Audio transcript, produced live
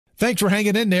Thanks for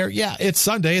hanging in there. Yeah, it's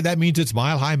Sunday. That means it's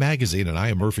Mile High Magazine, and I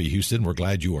am Murphy Houston. We're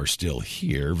glad you are still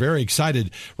here. Very excited.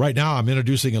 Right now, I'm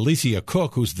introducing Alicia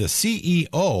Cook, who's the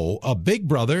CEO of Big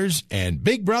Brothers and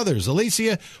Big Brothers.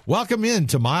 Alicia, welcome in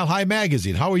to Mile High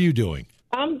Magazine. How are you doing?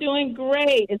 I'm doing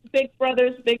great. It's Big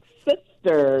Brothers, Big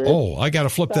Sisters. Oh, I got to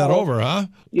flip that over, huh?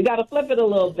 You got to flip it a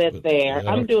little bit there.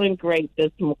 I'm doing great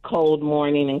this cold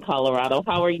morning in Colorado.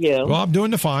 How are you? Well, I'm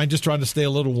doing fine. Just trying to stay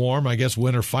a little warm. I guess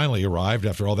winter finally arrived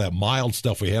after all that mild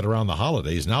stuff we had around the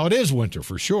holidays. Now it is winter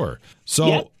for sure. So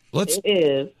Yep, it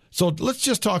is. So let's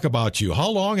just talk about you. How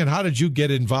long and how did you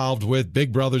get involved with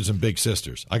Big Brothers and Big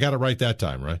Sisters? I got it right that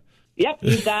time, right? Yep,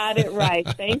 you got it right.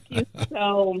 Thank you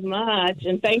so much,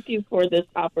 and thank you for this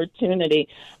opportunity.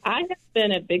 I have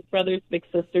been at Big Brothers Big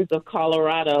Sisters of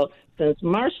Colorado since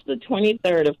March the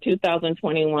 23rd of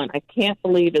 2021. I can't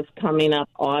believe it's coming up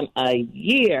on a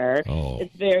year. Oh.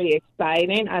 It's very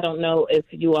exciting. I don't know if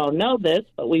you all know this,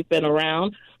 but we've been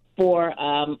around for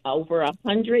over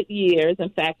 100 years. In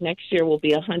fact, next year will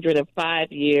be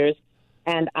 105 years,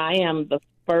 and I am the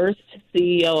first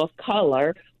CEO of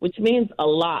color, which means a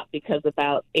lot because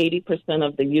about 80%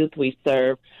 of the youth we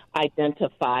serve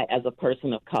identify as a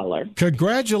person of color.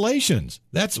 Congratulations.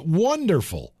 That's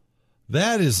wonderful.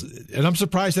 That is, and I'm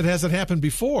surprised it hasn't happened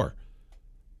before.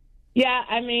 Yeah,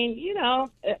 I mean,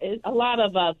 a lot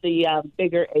of the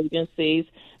bigger agencies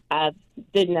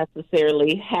didn't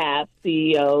necessarily have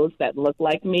CEOs that look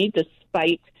like me,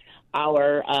 despite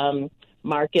our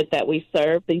market that we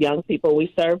serve, the young people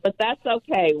we serve, but that's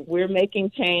okay. We're making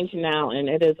change now, and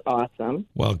it is awesome.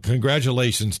 Well,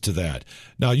 congratulations to that.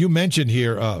 Now, you mentioned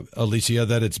here, Alicia,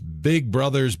 that it's Big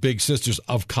Brothers, Big Sisters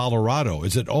of Colorado.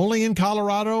 Is it only in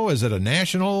Colorado? Is it a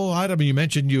national item? You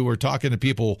mentioned you were talking to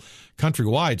people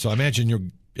countrywide, so I imagine you're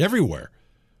everywhere.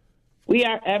 We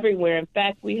are everywhere. In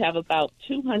fact, we have about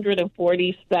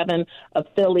 247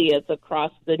 affiliates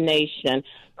across the nation.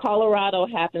 Colorado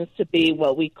happens to be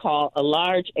what we call a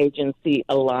large agency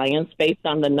alliance based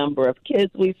on the number of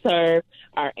kids we serve,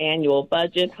 our annual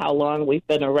budget, how long we've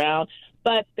been around.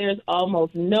 But there's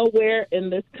almost nowhere in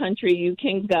this country you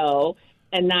can go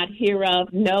and not hear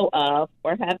of, know of,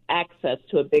 or have access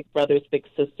to a Big Brothers Big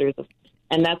Sisters.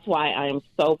 And that's why I am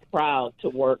so proud to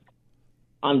work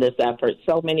on this effort.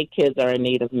 So many kids are in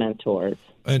need of mentors.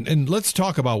 And let's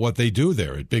talk about what they do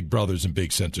there at Big Brothers and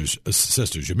Big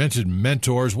Sisters. You mentioned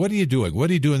mentors. What are you doing?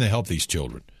 What are you doing to help these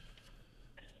children?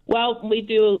 Well, we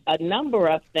do a number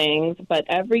of things, but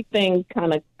everything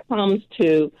kind of comes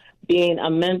to being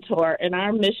a mentor. And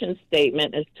our mission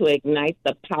statement is to ignite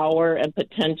the power and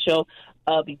potential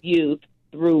of youth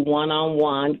through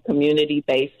one-on-one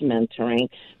community-based mentoring,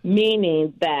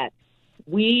 meaning that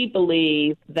we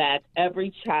believe that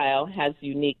every child has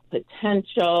unique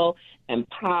potential and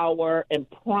power and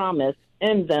promise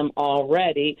in them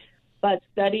already, but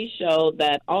studies show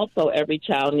that also every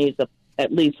child needs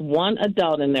at least one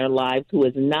adult in their lives who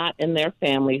is not in their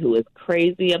family, who is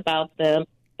crazy about them,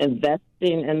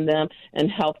 investing in them, and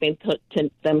helping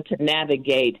them to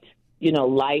navigate,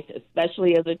 life,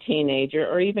 especially as a teenager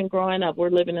or even growing up. We're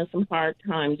living in some hard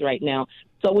times right now.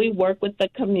 So we work with the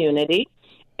community,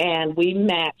 and we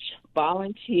match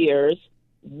volunteers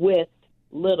with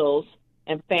littles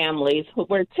and families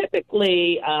where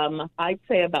typically, I'd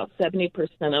say about 70%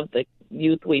 of the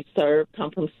youth we serve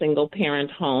come from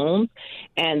single-parent homes,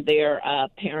 and their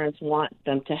parents want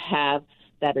them to have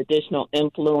that additional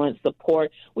influence,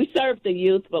 support. We serve the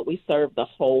youth, but we serve the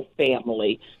whole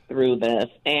family through this.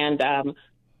 And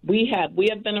we have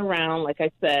been around, like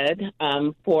I said,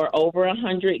 for over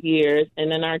 100 years,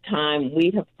 and in our time,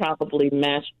 we have probably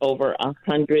matched over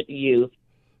 100 youth.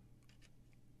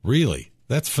 Really?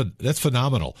 That's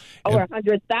phenomenal. Over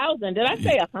 100,000. Did I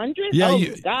say 100? Yeah,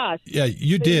 gosh. Yeah,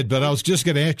 you did, but I was just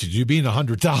going to ask you being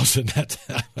 100,000.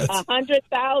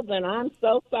 100,000. I'm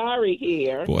so sorry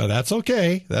here. Well, that's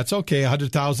okay. That's okay.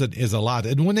 100,000 is a lot.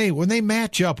 And when they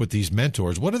match up with these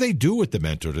mentors, what do they do with the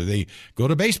mentor? Do they go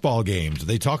to baseball games? Do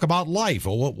they talk about life?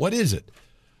 Or what is it?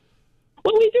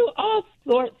 Well, we do all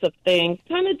sorts of things,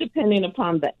 kind of depending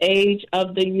upon the age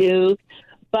of the youth.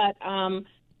 But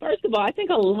first of all, I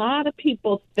think a lot of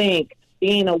people think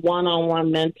being a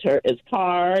one-on-one mentor is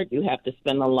hard. You have to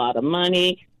spend a lot of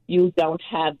money. You don't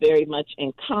have very much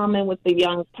in common with the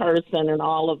young person and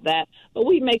all of that. But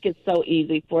we make it so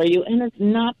easy for you, and it's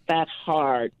not that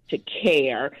hard to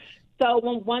care. So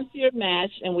once you're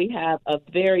matched, and we have a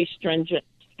very stringent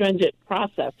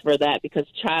process for that because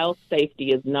child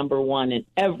safety is number one in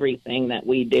everything that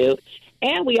we do.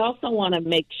 And we also want to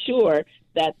make sure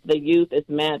that the youth is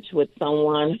matched with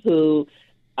someone who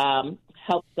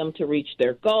helps them to reach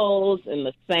their goals and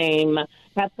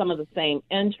have some of the same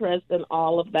interests and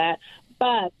all of that.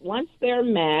 But once they're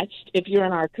matched, if you're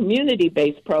in our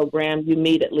community-based program, you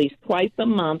meet at least twice a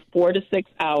month, 4 to 6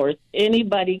 hours.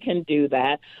 Anybody can do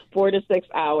that, 4 to 6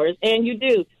 hours, and you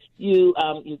do. You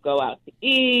go out to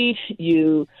eat.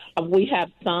 We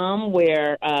have some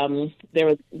where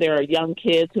there are young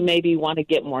kids who maybe want to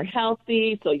get more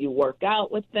healthy, so you work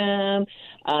out with them.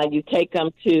 You take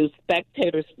them to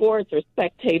spectator sports or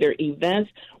spectator events,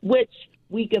 which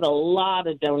we get a lot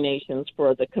of donations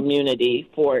for the community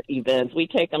for events. We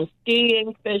take them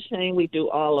skiing, fishing. We do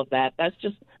all of that.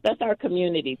 That's our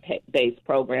community-based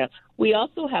program. We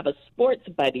also have a Sports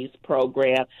Buddies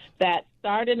program that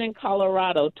started in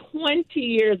Colorado 20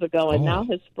 years ago and now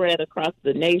has spread across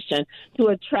the nation to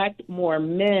attract more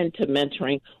men to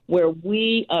mentoring, where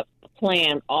we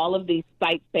plan all of these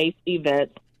site-based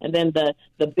events. And then the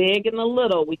big and the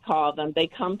little, we call them, they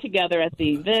come together at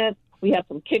the event. We have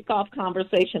some kickoff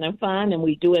conversation and fun, and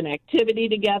we do an activity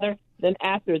together. Then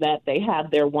after that, they have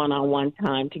their one-on-one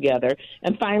time together.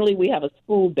 And finally, we have a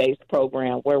school-based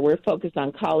program where we're focused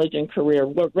on college and career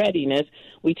readiness.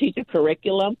 We teach a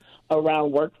curriculum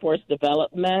around workforce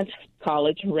development,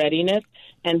 college readiness,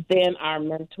 and then our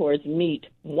mentors meet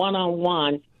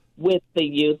one-on-one with the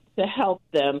youth to help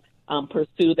them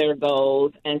pursue their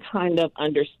goals and kind of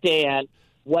understand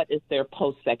what is their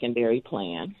post-secondary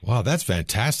plan. Wow, that's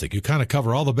fantastic. You kind of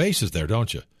cover all the bases there,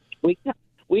 don't you? We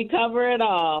cover it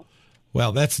all.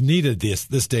 Well, that's needed this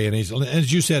day and age.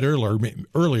 As you said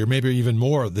earlier, maybe even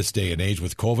more this day and age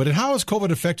with COVID. And how has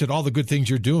COVID affected all the good things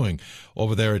you're doing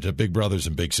over there at Big Brothers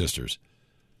and Big Sisters?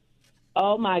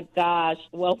 Oh, my gosh.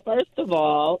 Well, first of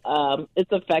all,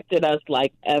 it's affected us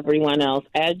like everyone else.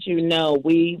 As you know,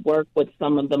 we work with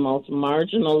some of the most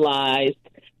marginalized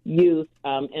youth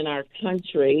in our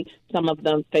country, some of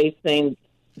them facing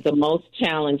the most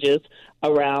challenges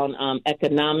around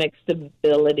economic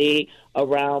stability,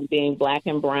 around being black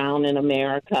and brown in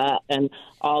America, and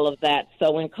all of that.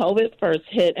 So when COVID first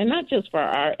hit, and not just for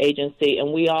our agency,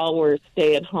 and we all were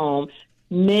stay at home,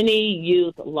 many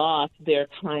youth lost their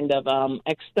kind of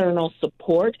external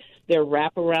support, their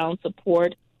wraparound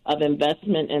support of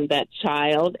investment in that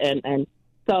child, and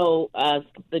so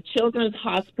the Children's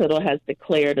Hospital has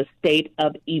declared a state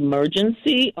of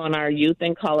emergency on our youth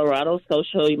in Colorado,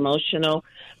 social-emotional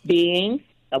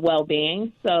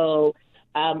well-being. So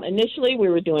initially we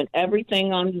were doing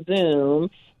everything on Zoom,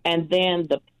 and then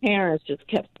the parents just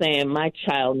kept saying, my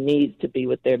child needs to be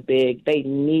with their big. They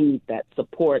need that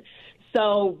support.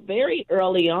 So very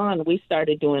early on, we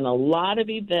started doing a lot of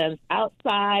events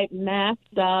outside,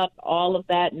 masked up, all of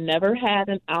that, never had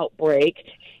an outbreak.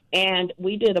 And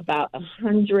we did about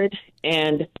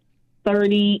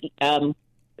 130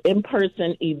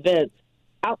 in-person events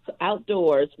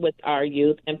outdoors with our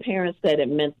youth, and parents said it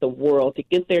meant the world to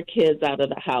get their kids out of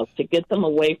the house, to get them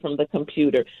away from the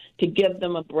computer, to give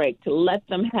them a break, to let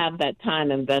them have that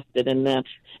time invested in them.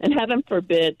 And heaven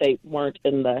forbid they weren't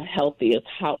in the healthiest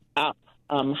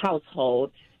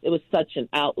household. It was such an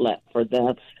outlet for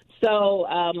them. So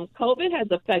COVID has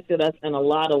affected us in a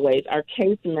lot of ways. Our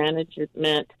case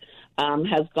management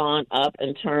has gone up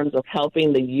in terms of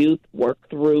helping the youth work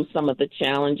through some of the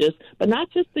challenges. But not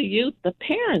just the youth, the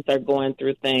parents are going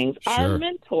through things. Sure. Our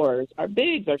mentors, our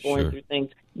bigs are going through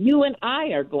things. You and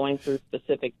I are going through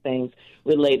specific things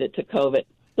related to COVID.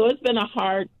 So it's been a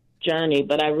hard journey,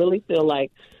 but I really feel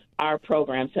like our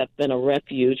programs have been a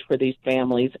refuge for these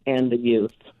families and the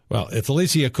youth. Well, it's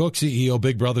Alicia Cook, CEO,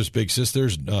 Big Brothers Big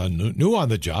Sisters, new on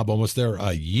the job, almost there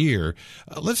a year.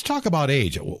 Let's talk about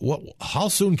age. How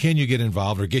soon can you get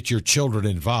involved or get your children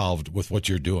involved with what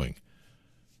you're doing?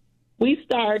 We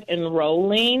start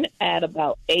enrolling at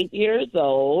about 8 years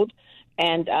old,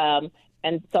 and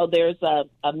so there's a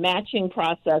matching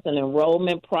process, an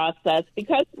enrollment process.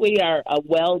 Because we are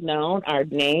well-known, our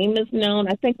name is known,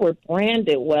 I think we're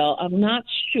branded well. I'm not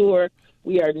sure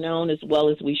we are known as well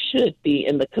as we should be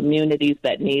in the communities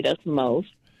that need us most.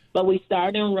 But we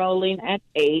start enrolling at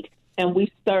 8, and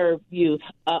we serve youth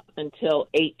up until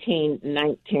 18,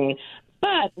 19.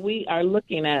 But we are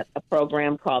looking at a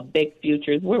program called Big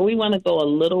Futures, where we want to go a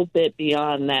little bit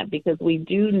beyond that, because we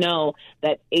do know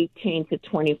that 18 to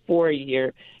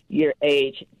 24-year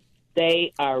age,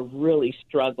 they are really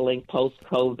struggling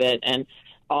post-COVID and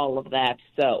all of that.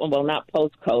 So, well, not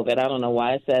post-COVID. I don't know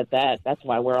why I said that. That's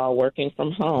why we're all working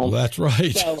from home. Well, that's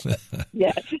right. So,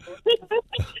 yes.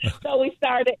 So we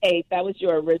started at 8. That was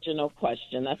your original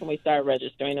question. That's when we started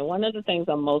registering. And one of the things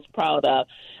I'm most proud of,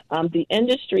 the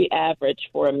industry average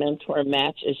for a mentor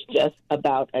match is just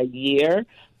about a year.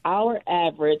 Our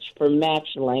average for match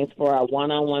length for our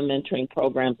one-on-one mentoring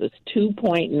programs is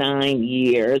 2.9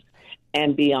 years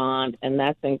and beyond, and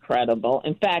that's incredible.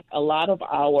 In fact, a lot of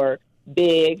our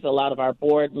bigs, a lot of our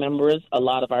board members, a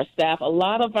lot of our staff, a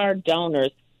lot of our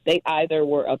donors, they either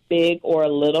were a big or a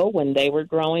little when they were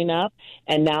growing up,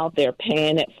 and now they're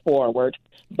paying it forward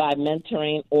by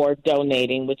mentoring or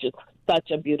donating, which is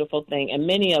such a beautiful thing. And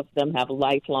many of them have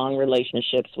lifelong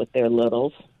relationships with their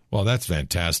littles. Well, that's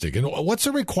fantastic. And what's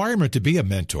the requirement to be a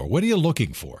mentor? What are you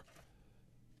looking for?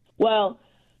 Well,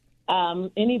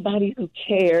 anybody who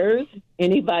cares,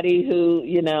 anybody who,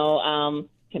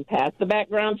 can pass the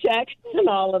background check and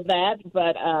all of that.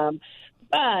 But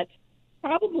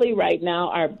probably right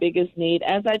now our biggest need,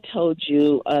 as I told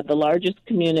you, the largest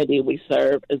community we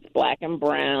serve is Black and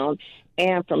brown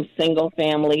and from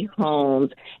single-family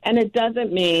homes. And it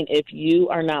doesn't mean if you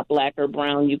are not Black or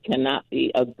brown, you cannot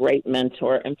be a great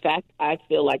mentor. In fact, I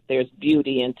feel like there's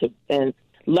beauty in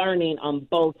learning on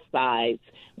both sides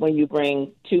when you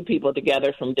bring two people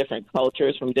together from different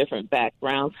cultures, from different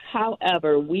backgrounds.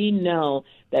 However, we know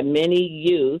that many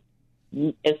youth,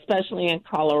 especially in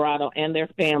Colorado, and their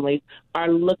families are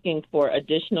looking for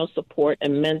additional support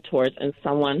and mentors and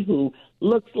someone who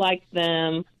looks like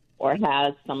them or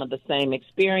has some of the same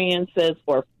experiences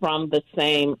or from the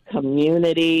same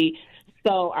community.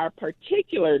 So our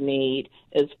particular need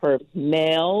is for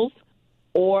males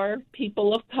or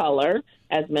people of color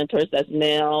as mentors, as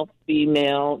male,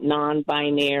 female,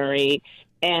 non-binary,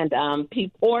 and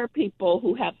people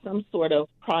who have some sort of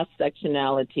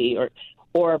cross-sectionality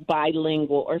or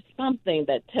bilingual or something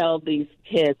that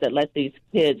let these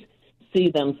kids see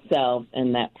themselves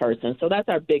in that person. So that's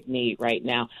our big need right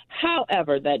now.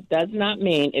 However, that does not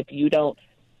mean if you don't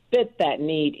fit that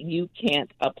need, you can't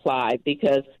apply,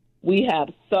 because we have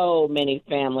so many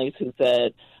families who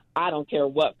said, I don't care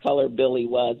what color Billy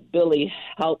was. Billy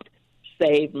helped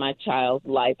save my child's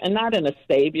life, and not in a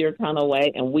savior kind of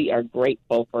way, and we are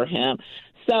grateful for him.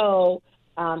 So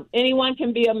anyone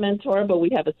can be a mentor, but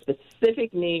we have a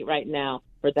specific need right now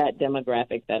for that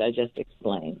demographic that I just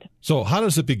explained. So how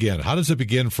does it begin? How does it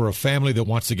begin for a family that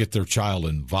wants to get their child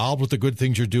involved with the good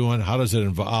things you're doing? How does it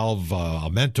involve a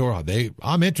mentor?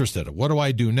 I'm interested. What do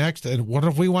I do next? And what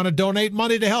if we want to donate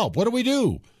money to help? What do we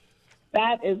do?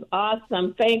 That is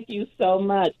awesome. Thank you so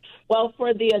much. Well,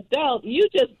 for the adult, you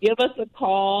just give us a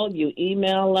call. You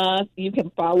email us. You can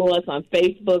follow us on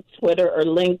Facebook, Twitter, or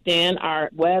LinkedIn. Our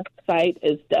website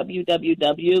is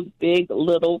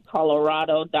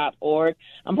www.biglittlecolorado.org.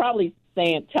 I'm probably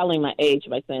telling my age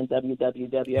by saying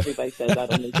www. Everybody says I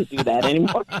don't need to do that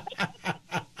anymore.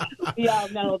 We all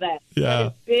know that. Yeah.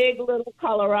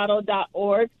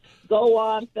 biglittlecolorado.org. Go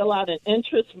on, fill out an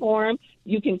interest form.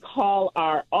 You can call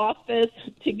our office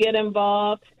to get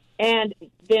involved. And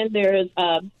then there's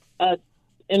a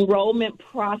enrollment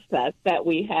process that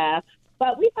we have.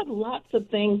 But we have lots of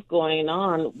things going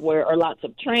on or lots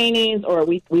of trainings, or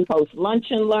we host lunch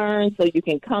and learn, so you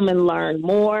can come and learn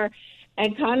more.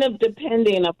 And kind of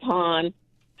depending upon,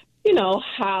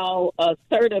 how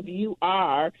assertive you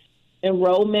are,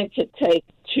 enrollment could take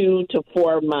 2 to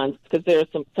 4 months, because there are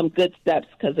some good steps,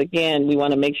 because, again, we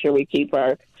want to make sure we keep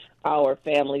our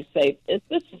families safe. It's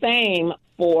the same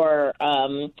for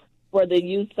the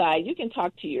youth side. You can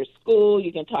talk to your school,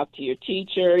 you can talk to your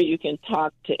teacher, you can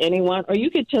talk to anyone, or you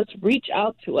could just reach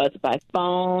out to us by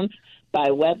phone, by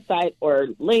website, or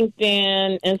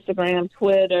LinkedIn, Instagram,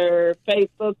 Twitter,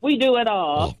 Facebook. We do it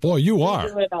all. Oh, boy, you are.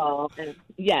 We do it all. And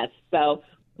yes, so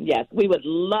yes, we would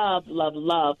love, love,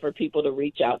 love for people to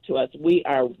reach out to us. We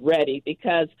are ready,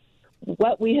 because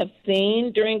what we have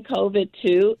seen during COVID,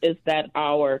 too, is that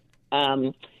our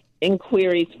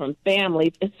inquiries from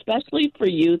families, especially for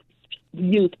youth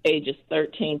ages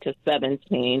 13 to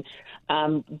 17,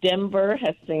 Denver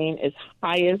has seen its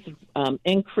highest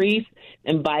increase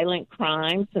in violent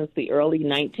crime since the early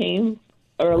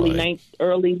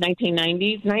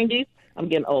 1990s. I'm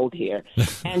getting old here.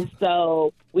 And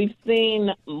so we've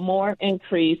seen more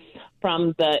increase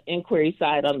from the inquiry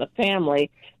side on the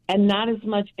family, and not as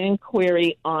much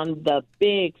inquiry on the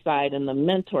big side and the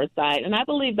mentor side. And I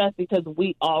believe that's because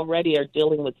we already are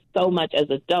dealing with so much as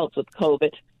adults with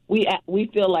COVID. We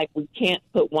feel like we can't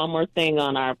put one more thing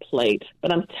on our plate.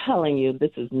 But I'm telling you,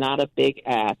 this is not a big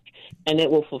ask, and it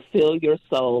will fulfill your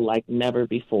soul like never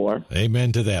before.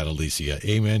 Amen to that, Alicia.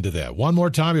 Amen to that. One more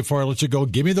time before I let you go,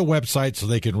 give me the website so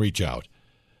they can reach out.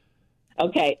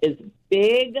 Okay, it's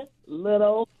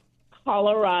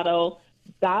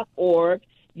biglittlecolorado.org.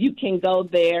 You can go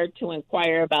there to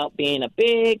inquire about being a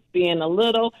big, being a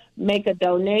little, make a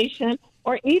donation,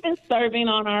 or even serving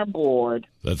on our board.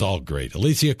 That's all great.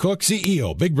 Alicia Cook,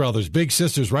 CEO, Big Brothers Big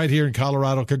Sisters, right here in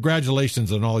Colorado.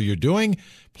 Congratulations on all you're doing.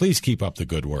 Please keep up the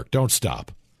good work. Don't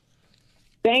stop.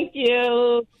 Thank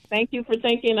you. Thank you for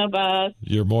thinking of us.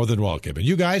 You're more than welcome. And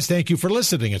you guys, thank you for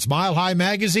listening. It's Mile High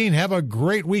Magazine. Have a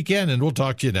great weekend, and we'll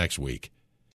talk to you next week.